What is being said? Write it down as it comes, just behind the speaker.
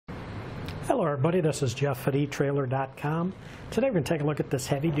Hello everybody, this is Jeff at etrailer.com. Today we're going to take a look at this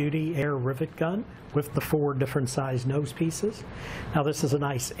heavy-duty air rivet gun with the 4 different size nose pieces. Now this is a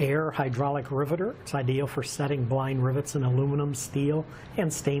nice air hydraulic riveter. It's ideal for setting blind rivets in aluminum, steel,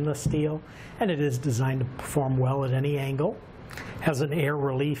 and stainless steel, and it is designed to perform well at any angle. It has an air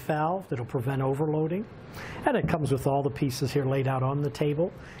relief valve that will prevent overloading, and it comes with all the pieces here laid out on the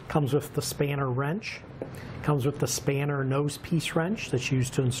table. It comes with the spanner wrench. Comes with the spanner nose piece wrench that's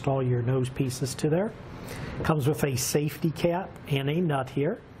used to install your nose pieces to there. Comes with a safety cap and a nut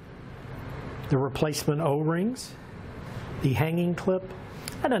here. The replacement O-rings, the hanging clip,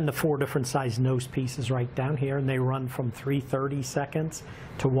 and then the 4 different size nose pieces right down here, and they run from 3/30 seconds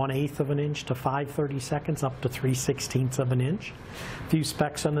to 1/8 of an inch to 5/30 seconds up to 3/16 of an inch. A few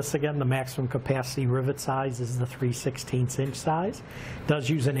specs on this again. The maximum capacity rivet size is the 3/16 inch size. It does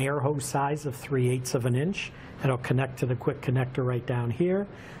use an air hose size of 3/8 of an inch. It'll connect to the quick connector right down here.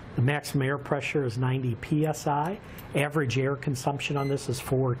 The maximum air pressure is 90 psi. Average air consumption on this is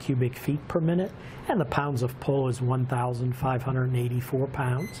 4 cubic feet per minute, and the pounds of pull is 1,584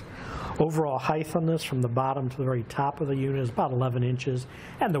 pounds. Overall height on this from the bottom to the very top of the unit is about 11 inches,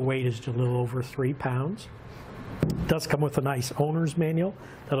 and the weight is just a little over 3 pounds. It does come with a nice owner's manual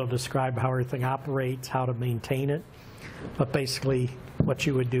that'll describe how everything operates, how to maintain it. But basically what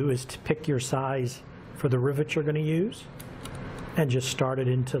you would do is to pick your size for the rivet you're going to use, and just start it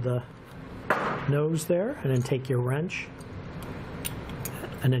into the nose there, and then take your wrench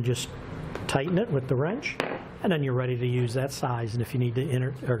and then just tighten it with the wrench, and then you're ready to use that size. And if you need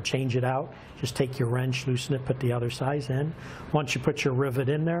to change it out, just take your wrench, loosen it, put the other size in. Once you put your rivet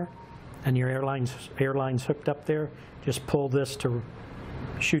in there and your airline's hooked up there, just pull this to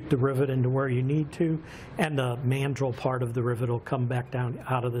shoot the rivet into where you need to, and the mandrel part of the rivet will come back down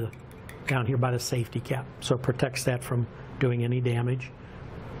down here by the safety cap, so it protects that from doing any damage.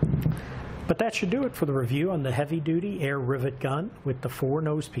 But that should do it for the review on the heavy-duty air rivet gun with the 4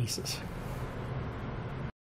 nose pieces.